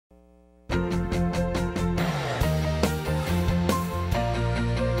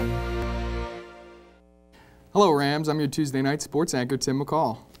Hello Rams, I'm your Tuesday night sports anchor Tim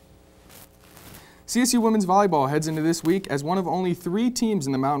McCall. CSU women's volleyball heads into this week as one of only 3 teams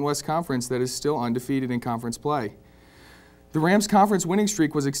in the Mountain West Conference that is still undefeated in conference play. The Rams' conference winning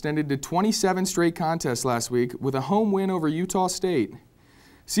streak was extended to 27 straight contests last week with a home win over Utah State.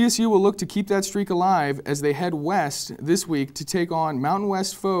 CSU will look to keep that streak alive as they head west this week to take on Mountain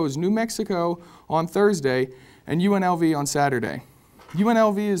West foes New Mexico on Thursday and UNLV on Saturday.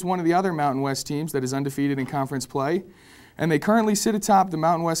 UNLV is one of the other Mountain West teams that is undefeated in conference play, and they currently sit atop the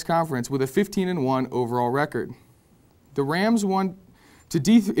Mountain West Conference with a 15-1 overall record. If the Rams want to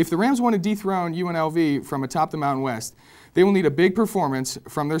dethrone UNLV from atop the Mountain West, they will need a big performance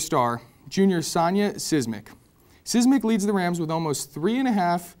from their star, junior Sonia Sismic. Sismic leads the Rams with almost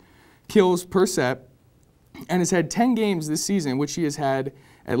 3.5 kills per set and has had 10 games this season in which she has had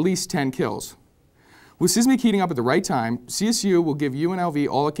at least 10 kills. With Sismic heating up at the right time, CSU will give UNLV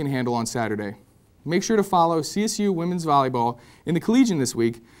all it can handle on Saturday. Make sure to follow CSU women's volleyball in the Collegian this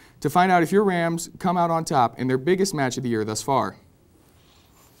week to find out if your Rams come out on top in their biggest match of the year thus far.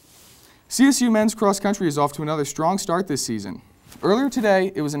 CSU men's cross country is off to another strong start this season. Earlier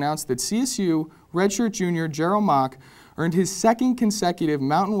today, it was announced that CSU redshirt junior Gerald Mock earned his 2nd consecutive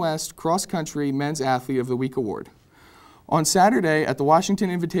Mountain West Cross Country Men's Athlete of the Week award. On Saturday at the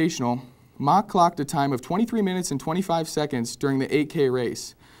Washington Invitational, Mock clocked a time of 23 minutes and 25 seconds during the 8K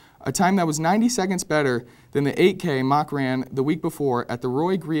race, a time that was 90 seconds better than the 8K Mock ran the week before at the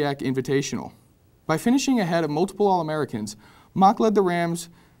Roy Griak Invitational. By finishing ahead of multiple All-Americans, Mock led the Rams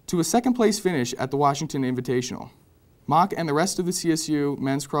to a 2nd-place finish at the Washington Invitational. Mock and the rest of the CSU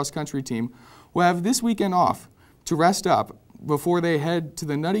men's cross-country team will have this weekend off to rest up before they head to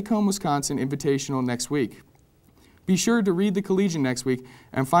the Nuttycombe, Wisconsin Invitational next week. Be sure to read the Collegian next week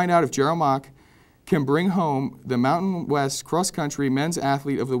and find out if Gerald Mock can bring home the Mountain West Cross Country Men's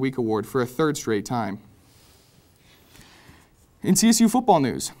Athlete of the Week award for a 3rd straight time. In CSU football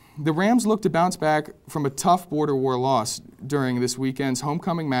news, the Rams look to bounce back from a tough border war loss during this weekend's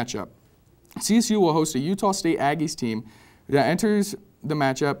homecoming matchup. CSU will host a Utah State Aggies team that enters the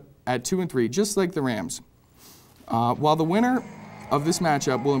matchup at 2-3, just like the Rams. While the winner of this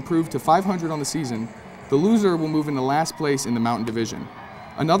matchup will improve to 500 on the season, the loser will move into last place in the Mountain Division.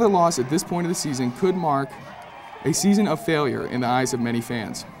 Another loss at this point of the season could mark a season of failure in the eyes of many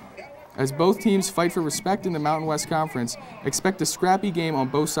fans. As both teams fight for respect in the Mountain West Conference, expect a scrappy game on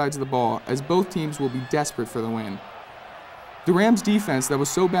both sides of the ball, as both teams will be desperate for the win. The Rams' defense that was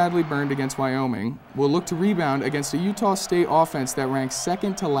so badly burned against Wyoming will look to rebound against a Utah State offense that ranks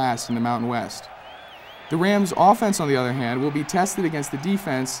 2nd to last in the Mountain West. The Rams' offense, on the other hand, will be tested against the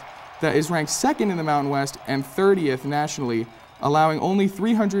defense that is ranked 2nd in the Mountain West and 30th nationally, allowing only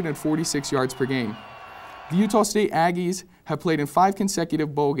 346 yards per game. The Utah State Aggies have played in 5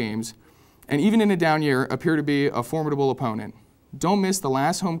 consecutive bowl games, and even in a down year, appear to be a formidable opponent. Don't miss the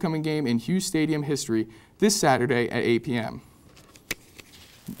last homecoming game in Hughes Stadium history this Saturday at 8 p.m.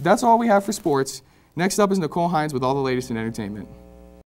 That's all we have for sports. Next up is Nicole Hines with all the latest in entertainment.